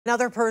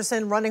Another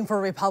person running for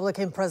a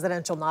Republican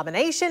presidential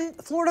nomination.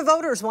 Florida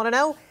voters want to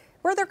know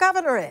where their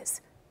governor is.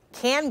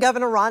 Can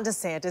Governor Ron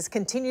DeSantis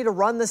continue to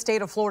run the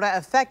state of Florida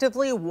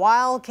effectively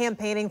while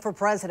campaigning for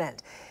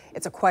president?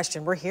 It's a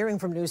question we're hearing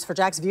from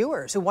News4Jax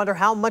viewers who wonder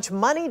how much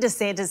money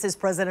DeSantis'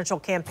 presidential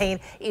campaign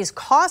is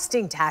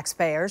costing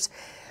taxpayers.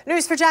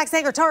 News4Jax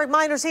anchor Tarek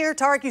Miner's here.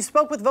 Tarek, you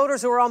spoke with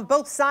voters who are on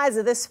both sides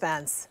of this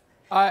fence.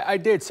 I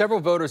did. Several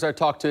voters I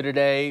talked to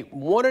today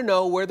want to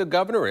know where the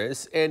governor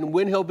is and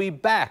when he'll be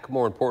back,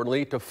 more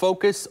importantly, to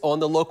focus on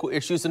the local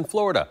issues in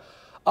Florida.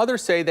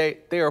 Others say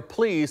they are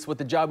pleased with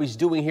the job he's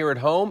doing here at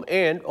home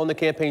and on the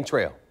campaign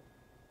trail.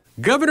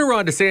 Governor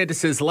Ron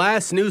DeSantis'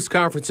 last news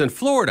conference in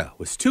Florida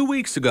was 2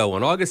 weeks ago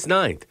on August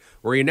 9th,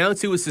 where he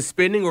announced he was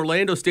suspending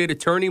Orlando State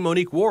Attorney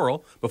Monique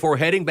Worrell before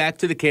heading back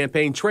to the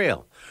campaign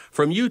trail.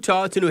 From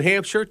Utah to New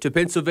Hampshire to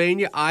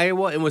Pennsylvania,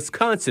 Iowa, and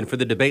Wisconsin for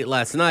the debate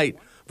last night,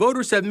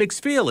 voters have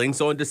mixed feelings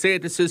on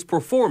DeSantis'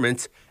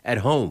 performance at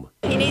home.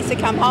 He needs to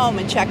come home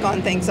and check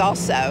on things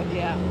also.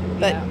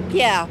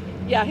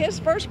 Yeah, his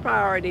first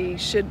priority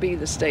should be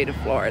the state of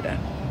Florida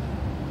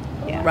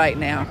right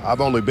now. I've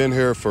only been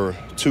here for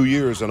 2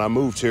 years, and I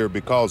moved here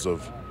because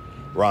of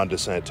Ron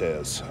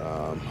DeSantis.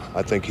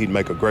 I think he'd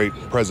make a great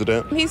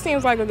president. He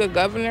seems like a good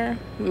governor.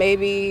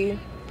 Maybe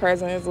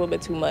president is a little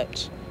bit too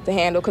much to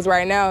handle, because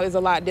right now is a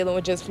lot dealing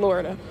with just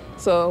Florida.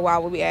 So why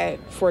would we add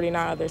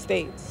 49 other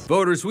states?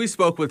 Voters we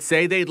spoke with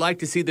say they'd like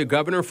to see the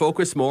governor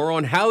focus more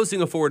on housing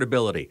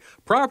affordability,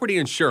 property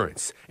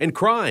insurance, and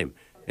crime.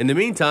 In the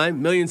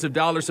meantime, millions of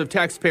dollars of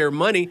taxpayer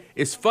money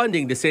is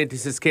funding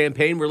DeSantis'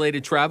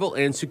 campaign-related travel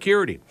and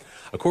security.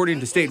 According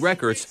to state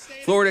records,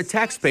 Florida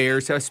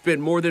taxpayers have spent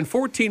more than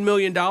 $14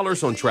 million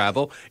on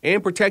travel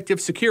and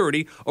protective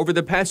security over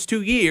the past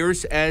 2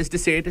 years as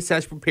DeSantis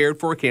has prepared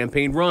for a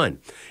campaign run.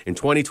 In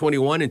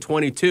 2021 and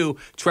 22,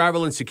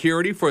 travel and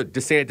security for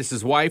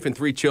DeSantis' wife and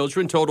 3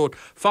 children totaled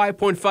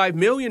 $5.5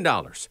 million.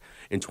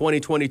 In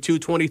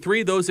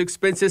 2022-23, those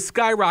expenses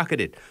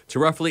skyrocketed to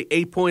roughly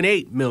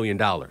 $8.8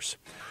 million.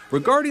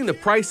 Regarding the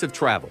price of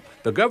travel,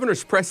 the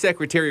governor's press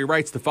secretary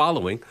writes the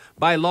following.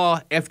 By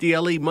law,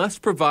 FDLE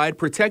must provide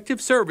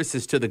protective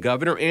services to the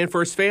governor and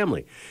for his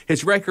family.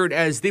 His record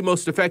as the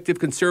most effective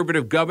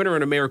conservative governor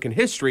in American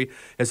history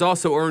has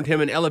also earned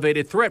him an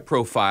elevated threat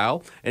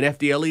profile, and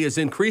FDLE has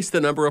increased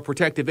the number of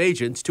protective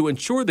agents to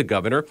ensure the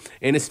governor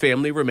and his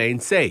family remain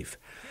safe.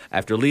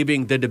 After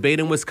leaving the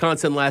debate in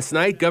Wisconsin last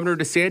night, Governor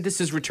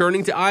DeSantis is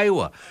returning to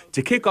Iowa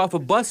to kick off a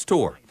bus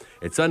tour.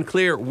 It's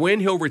unclear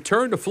when he'll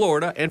return to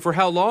Florida and for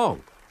how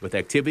long, with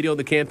activity on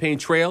the campaign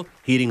trail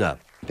heating up.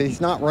 If he's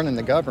not running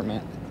the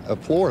government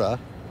of Florida,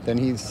 then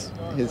his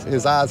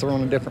eyes are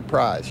on a different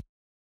prize.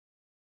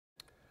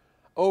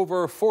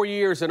 Over 4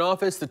 years in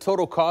office, the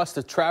total cost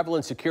of travel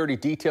and security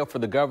detail for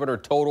the governor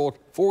totaled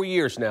 4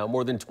 years now,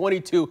 more than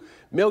 $22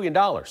 million.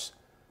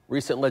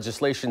 Recent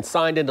legislation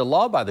signed into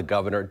law by the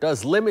governor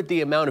does limit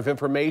the amount of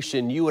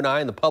information you and I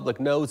and the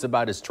public knows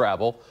about his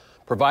travel,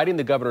 providing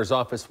the governor's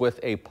office with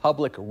a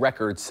public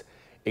records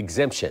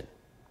exemption.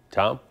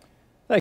 Tom?